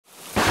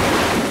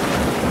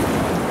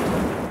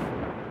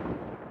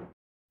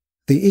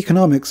The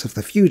economics of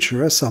the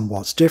future are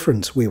somewhat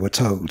different, we were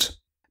told.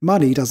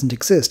 Money doesn't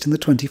exist in the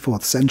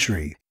 24th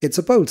century. It's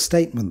a bold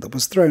statement that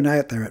was thrown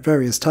out there at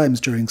various times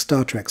during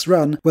Star Trek's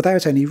run,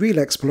 without any real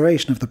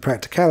exploration of the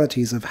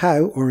practicalities of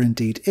how, or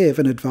indeed if,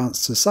 an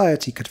advanced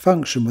society could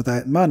function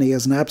without money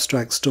as an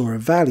abstract store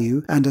of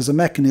value and as a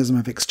mechanism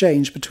of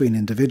exchange between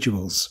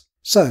individuals.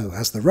 So,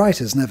 as the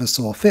writers never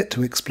saw fit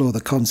to explore the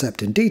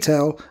concept in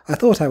detail, I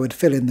thought I would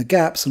fill in the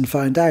gaps and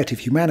find out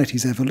if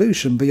humanity's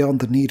evolution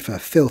beyond the need for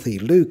filthy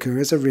lucre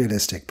is a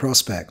realistic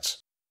prospect.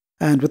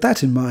 And with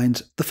that in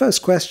mind, the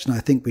first question I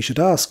think we should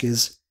ask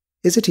is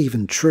it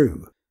even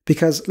true?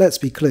 Because, let's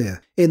be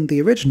clear, in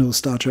the original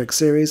Star Trek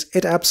series,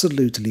 it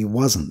absolutely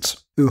wasn't.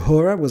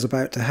 Uhura was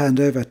about to hand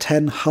over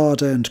 10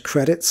 hard-earned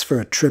credits for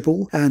a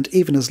tribble, and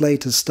even as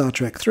late as Star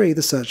Trek III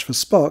The Search for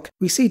Spock,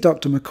 we see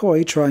Dr.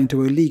 McCoy trying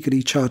to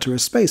illegally charter a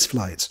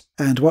spaceflight.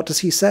 And what does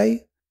he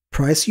say?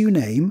 Price you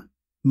name,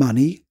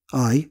 money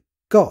I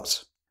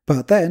got.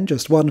 But then,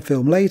 just one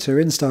film later,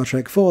 in Star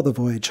Trek IV The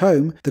Voyage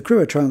Home, the crew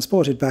are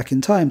transported back in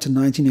time to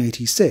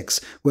 1986,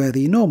 where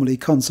the normally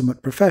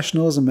consummate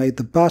professionals are made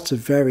the butt of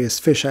various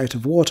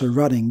fish-out-of-water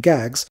running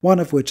gags, one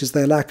of which is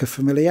their lack of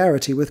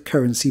familiarity with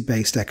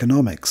currency-based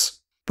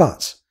economics.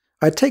 But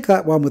I'd take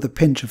that one with a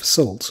pinch of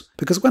salt,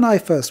 because when I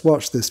first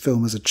watched this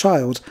film as a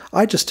child,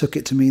 I just took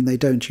it to mean they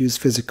don't use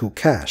physical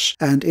cash,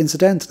 and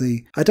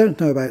incidentally, I don't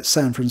know about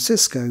San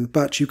Francisco,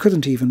 but you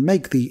couldn't even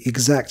make the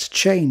exact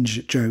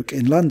change joke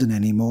in London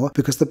anymore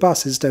because the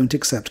buses don't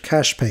accept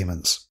cash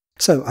payments.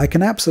 So I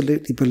can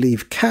absolutely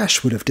believe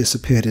cash would have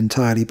disappeared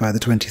entirely by the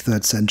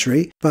 23rd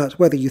century, but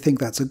whether you think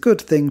that's a good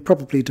thing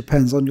probably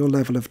depends on your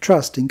level of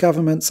trust in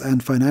governments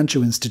and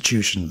financial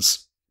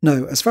institutions.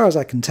 No, as far as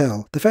I can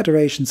tell, the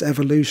Federation's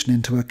evolution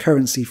into a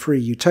currency-free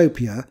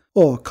utopia,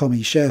 or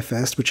commie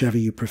sharefest, whichever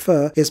you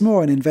prefer, is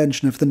more an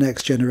invention of the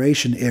next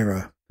generation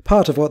era.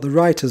 Part of what the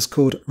writers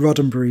called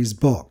Roddenberry's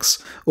box,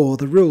 or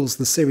the rules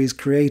the series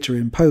creator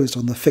imposed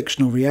on the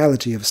fictional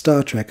reality of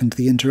Star Trek and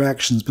the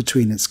interactions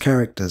between its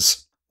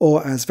characters.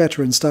 Or as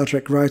veteran Star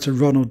Trek writer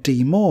Ronald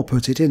D. Moore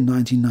put it in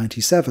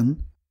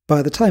 1997,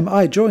 by the time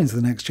I joined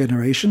the next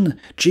generation,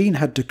 Gene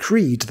had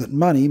decreed that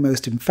money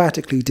most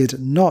emphatically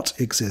did not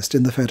exist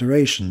in the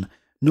Federation,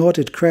 nor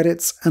did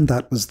credits, and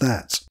that was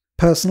that.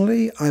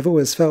 Personally, I've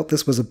always felt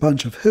this was a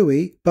bunch of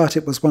hooey, but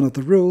it was one of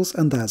the rules,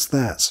 and that's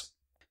that.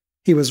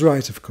 He was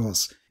right, of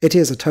course. It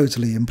is a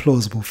totally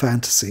implausible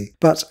fantasy,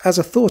 but as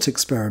a thought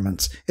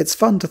experiment, it's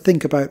fun to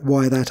think about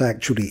why that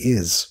actually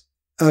is.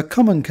 A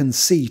common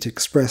conceit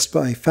expressed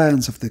by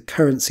fans of the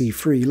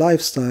currency-free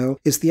lifestyle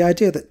is the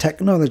idea that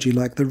technology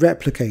like the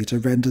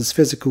replicator renders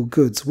physical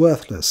goods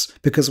worthless,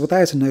 because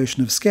without a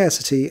notion of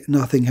scarcity,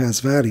 nothing has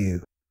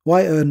value.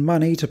 Why earn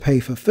money to pay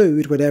for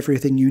food when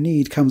everything you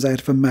need comes out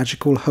of a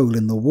magical hole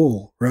in the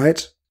wall,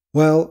 right?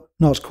 Well,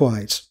 not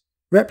quite.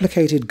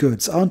 Replicated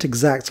goods aren't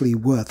exactly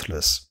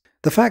worthless.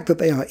 The fact that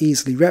they are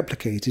easily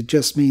replicated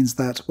just means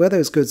that where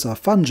those goods are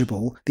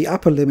fungible, the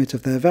upper limit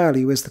of their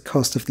value is the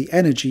cost of the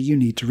energy you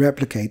need to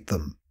replicate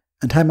them.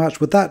 And how much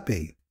would that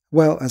be?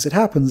 Well, as it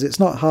happens, it's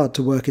not hard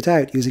to work it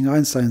out using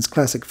Einstein's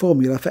classic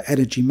formula for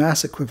energy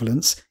mass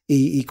equivalence,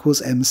 E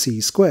equals mc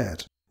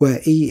squared,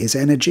 where E is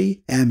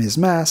energy, m is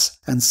mass,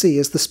 and c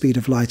is the speed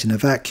of light in a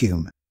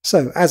vacuum.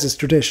 So, as is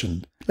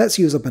tradition, let's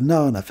use a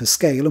banana for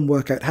scale and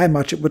work out how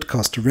much it would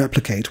cost to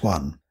replicate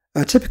one.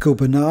 A typical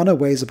banana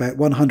weighs about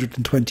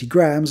 120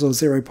 grams or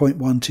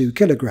 0.12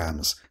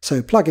 kilograms,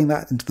 so plugging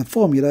that into the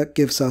formula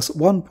gives us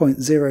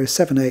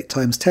 1.078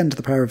 times 10 to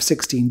the power of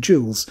 16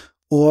 joules,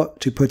 or,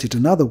 to put it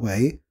another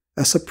way,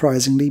 a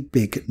surprisingly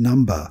big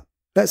number.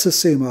 Let's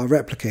assume our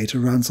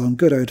replicator runs on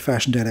good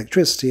old-fashioned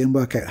electricity and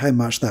work out how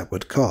much that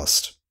would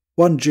cost.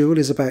 1 joule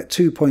is about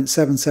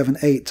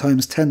 2.778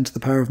 times 10 to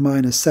the power of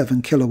minus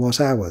 7 kilowatt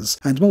hours,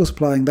 and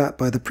multiplying that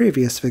by the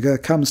previous figure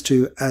comes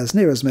to, as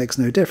near as makes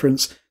no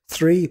difference,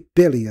 3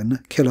 billion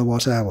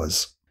kilowatt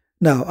hours.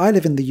 Now, I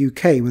live in the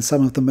UK with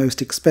some of the most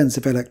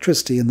expensive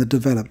electricity in the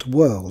developed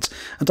world,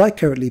 and I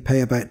currently pay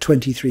about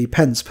 23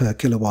 pence per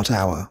kilowatt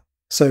hour.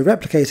 So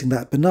replicating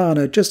that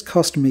banana just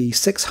cost me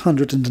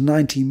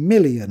 690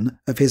 million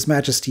of His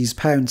Majesty's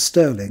pounds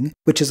sterling,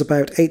 which is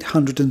about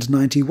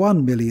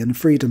 891 million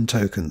freedom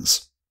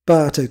tokens.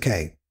 But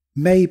okay,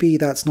 maybe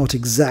that's not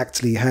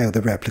exactly how the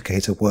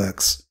replicator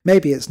works.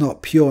 Maybe it's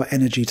not pure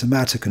energy to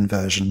matter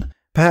conversion.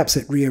 Perhaps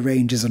it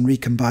rearranges and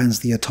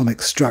recombines the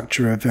atomic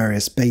structure of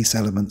various base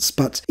elements,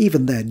 but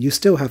even then you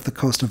still have the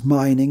cost of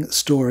mining,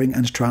 storing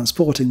and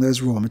transporting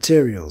those raw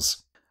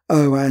materials.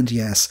 Oh, and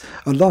yes,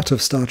 a lot of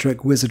Star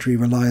Trek wizardry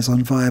relies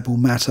on viable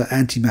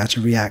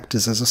matter-antimatter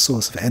reactors as a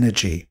source of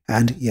energy.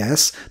 And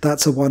yes,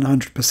 that's a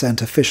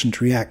 100% efficient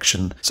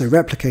reaction, so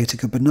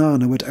replicating a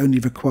banana would only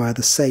require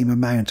the same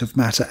amount of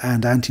matter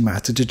and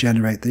antimatter to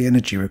generate the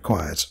energy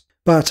required.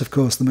 But, of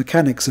course, the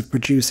mechanics of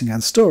producing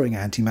and storing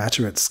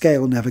antimatter at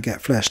scale never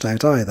get fleshed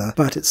out either,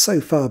 but it's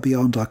so far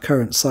beyond our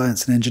current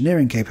science and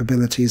engineering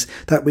capabilities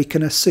that we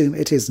can assume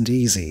it isn't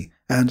easy,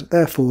 and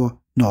therefore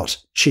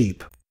not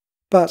cheap.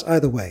 But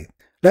either way,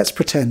 let's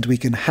pretend we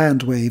can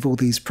hand-wave all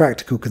these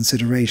practical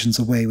considerations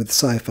away with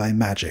sci-fi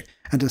magic,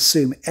 and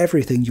assume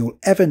everything you'll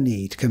ever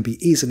need can be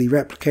easily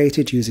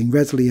replicated using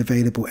readily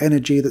available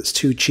energy that's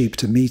too cheap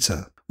to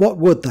meter. What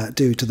would that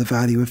do to the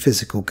value of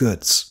physical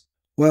goods?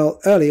 Well,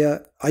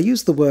 earlier, I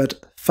used the word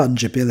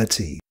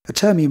fungibility, a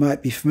term you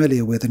might be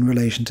familiar with in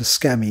relation to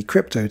scammy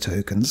crypto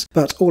tokens,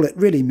 but all it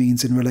really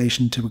means in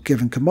relation to a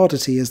given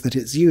commodity is that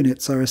its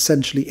units are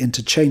essentially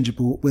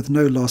interchangeable with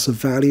no loss of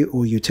value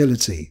or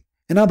utility.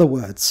 In other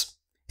words,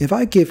 if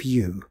I give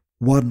you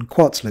 1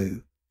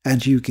 quattlu,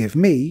 and you give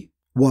me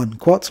 1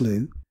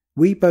 quattlu,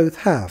 we both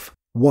have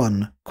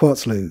 1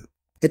 quattlu.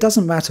 It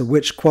doesn't matter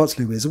which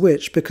quattlu is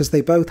which because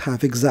they both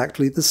have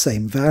exactly the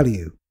same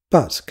value.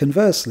 But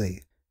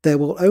conversely, there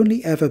will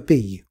only ever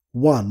be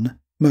 1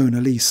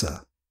 Mona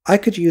Lisa. I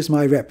could use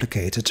my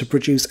replicator to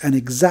produce an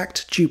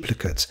exact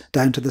duplicate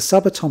down to the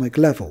subatomic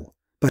level,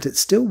 but it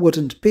still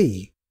wouldn't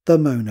be the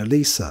Mona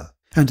Lisa,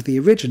 and the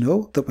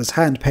original that was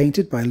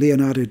hand-painted by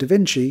Leonardo da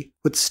Vinci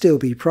would still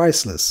be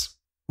priceless.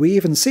 We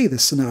even see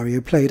this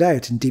scenario played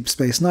out in Deep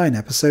Space Nine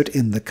episode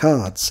In the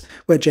Cards,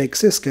 where Jake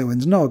Sisko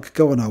and Nog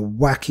go on a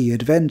wacky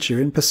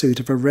adventure in pursuit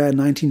of a rare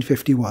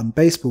 1951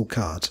 baseball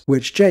card,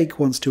 which Jake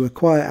wants to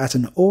acquire at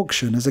an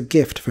auction as a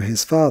gift for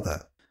his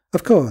father.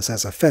 Of course,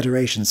 as a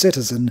Federation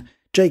citizen,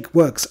 Jake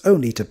works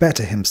only to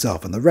better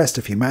himself and the rest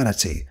of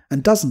humanity,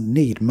 and doesn't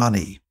need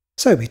money.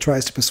 So he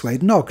tries to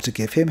persuade Nog to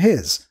give him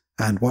his,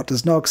 and what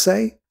does Nog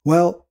say?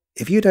 Well,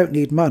 if you don't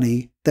need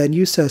money, then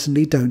you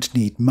certainly don't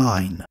need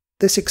mine.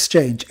 This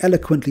exchange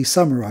eloquently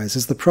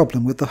summarizes the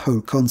problem with the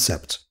whole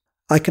concept.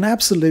 I can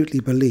absolutely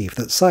believe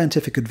that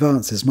scientific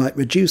advances might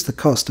reduce the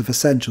cost of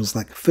essentials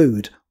like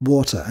food,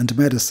 water, and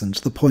medicine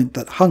to the point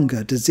that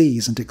hunger,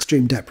 disease, and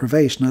extreme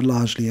deprivation are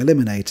largely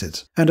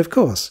eliminated. And of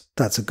course,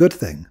 that's a good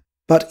thing.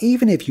 But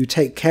even if you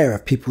take care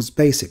of people's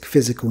basic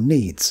physical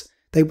needs,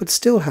 they would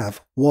still have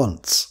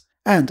wants.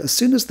 And as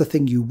soon as the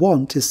thing you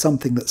want is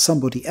something that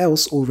somebody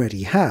else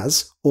already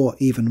has, or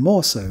even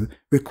more so,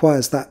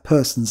 requires that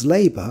person's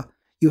labour,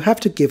 you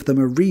have to give them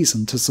a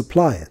reason to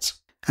supply it.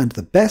 And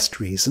the best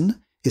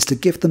reason is to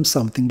give them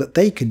something that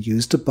they can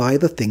use to buy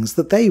the things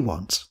that they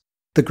want.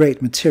 The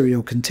great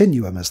material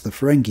continuum, as the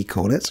Ferengi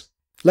call it.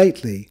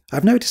 Lately,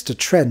 I've noticed a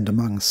trend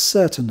among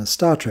certain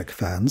Star Trek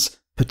fans,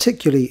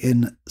 particularly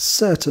in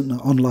certain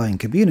online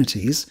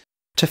communities,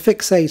 to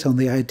fixate on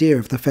the idea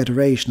of the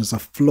Federation as a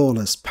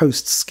flawless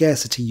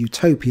post-scarcity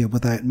utopia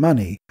without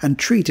money, and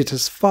treat it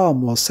as far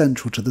more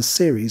central to the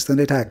series than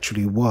it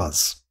actually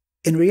was.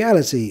 In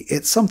reality,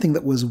 it's something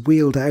that was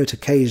wheeled out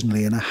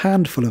occasionally in a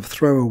handful of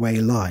throwaway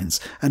lines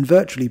and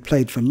virtually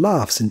played for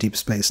laughs in Deep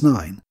Space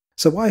Nine.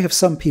 So why have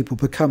some people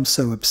become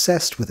so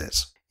obsessed with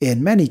it?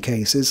 In many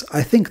cases,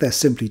 I think they're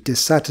simply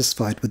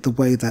dissatisfied with the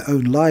way their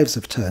own lives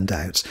have turned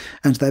out,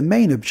 and their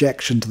main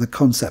objection to the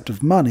concept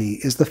of money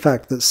is the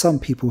fact that some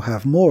people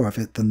have more of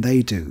it than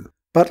they do.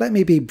 But let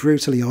me be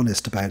brutally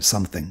honest about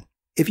something.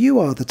 If you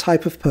are the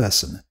type of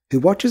person who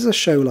watches a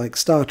show like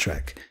Star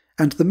Trek,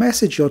 and the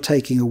message you're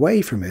taking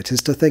away from it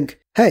is to think,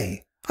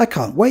 hey, I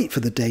can't wait for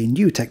the day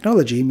new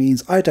technology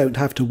means I don't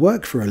have to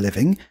work for a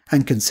living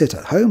and can sit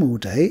at home all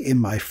day in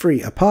my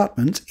free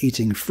apartment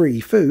eating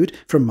free food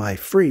from my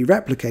free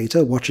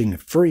replicator watching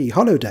free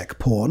holodeck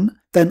porn,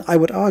 then I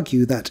would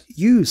argue that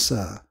you,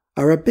 sir,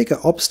 are a bigger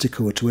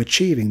obstacle to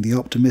achieving the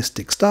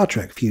optimistic Star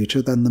Trek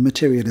future than the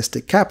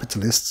materialistic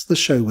capitalists the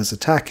show was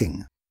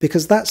attacking.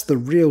 Because that's the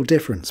real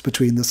difference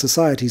between the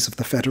societies of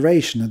the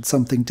Federation and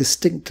something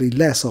distinctly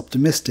less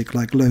optimistic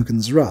like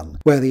Logan's Run,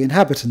 where the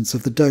inhabitants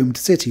of the domed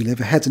city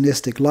live a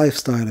hedonistic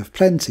lifestyle of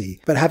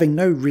plenty, but having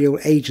no real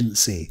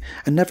agency,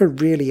 and never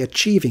really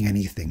achieving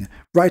anything,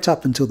 right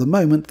up until the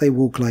moment they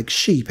walk like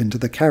sheep into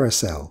the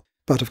carousel.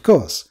 But of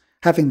course,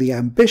 having the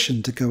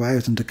ambition to go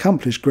out and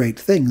accomplish great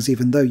things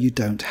even though you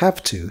don't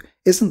have to,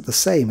 isn't the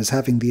same as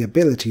having the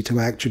ability to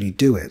actually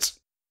do it.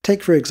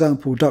 Take for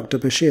example Dr.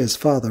 Bashir's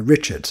father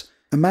Richard,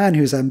 a man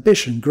whose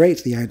ambition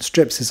greatly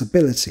outstrips his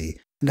ability,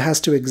 and has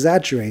to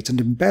exaggerate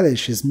and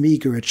embellish his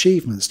meagre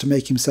achievements to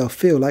make himself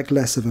feel like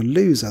less of a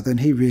loser than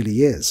he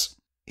really is.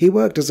 He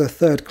worked as a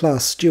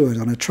third-class steward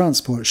on a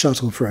transport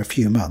shuttle for a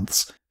few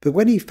months, but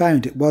when he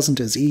found it wasn't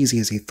as easy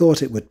as he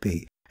thought it would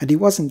be, and he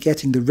wasn't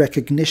getting the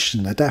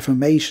recognition and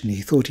affirmation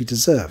he thought he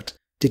deserved,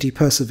 did he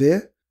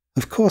persevere?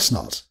 Of course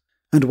not.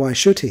 And why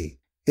should he?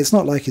 It's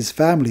not like his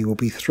family will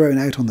be thrown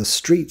out on the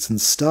streets and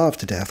starve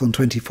to death on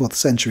 24th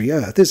century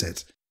Earth, is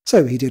it?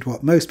 So he did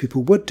what most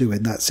people would do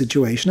in that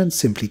situation and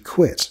simply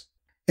quit.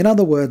 In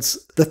other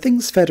words, the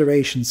things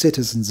Federation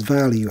citizens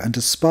value and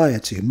aspire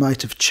to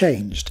might have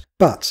changed,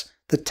 but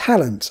the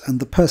talent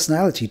and the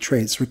personality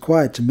traits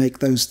required to make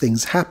those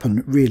things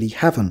happen really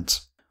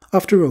haven't.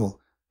 After all,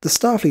 the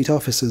Starfleet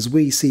officers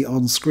we see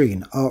on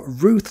screen are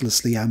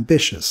ruthlessly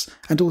ambitious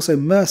and also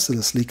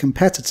mercilessly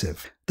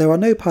competitive. There are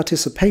no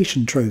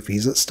participation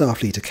trophies at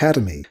Starfleet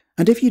Academy,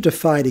 and if you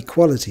define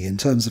equality in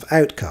terms of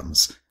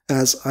outcomes,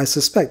 as I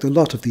suspect a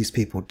lot of these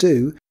people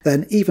do,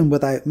 then even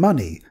without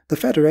money, the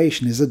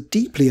Federation is a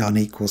deeply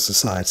unequal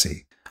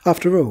society.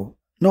 After all,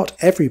 not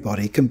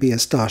everybody can be a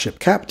starship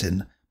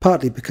captain,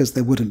 partly because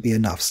there wouldn't be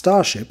enough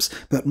starships,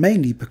 but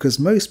mainly because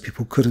most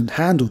people couldn't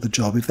handle the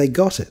job if they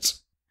got it.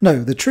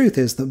 No, the truth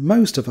is that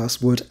most of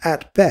us would,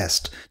 at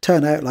best,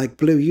 turn out like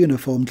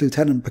blue-uniformed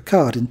Lieutenant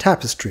Picard in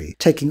Tapestry,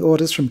 taking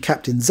orders from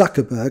Captain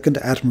Zuckerberg and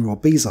Admiral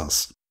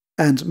Bezos.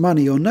 And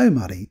money or no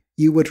money,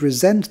 you would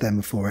resent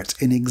them for it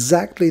in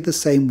exactly the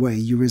same way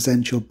you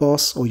resent your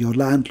boss or your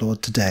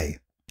landlord today.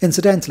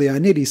 Incidentally, I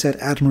nearly said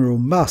Admiral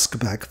Musk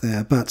back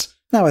there, but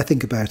now I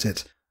think about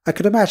it, I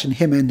could imagine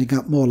him ending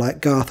up more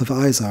like Garth of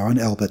Izar on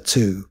Elbert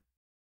 2.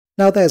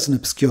 Now there's an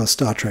obscure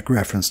Star Trek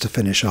reference to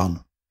finish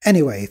on.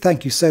 Anyway,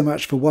 thank you so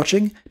much for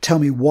watching, tell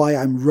me why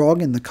I'm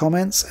wrong in the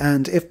comments,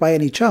 and if by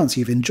any chance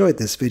you've enjoyed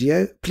this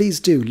video, please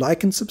do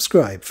like and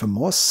subscribe for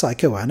more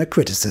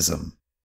psychoanacriticism.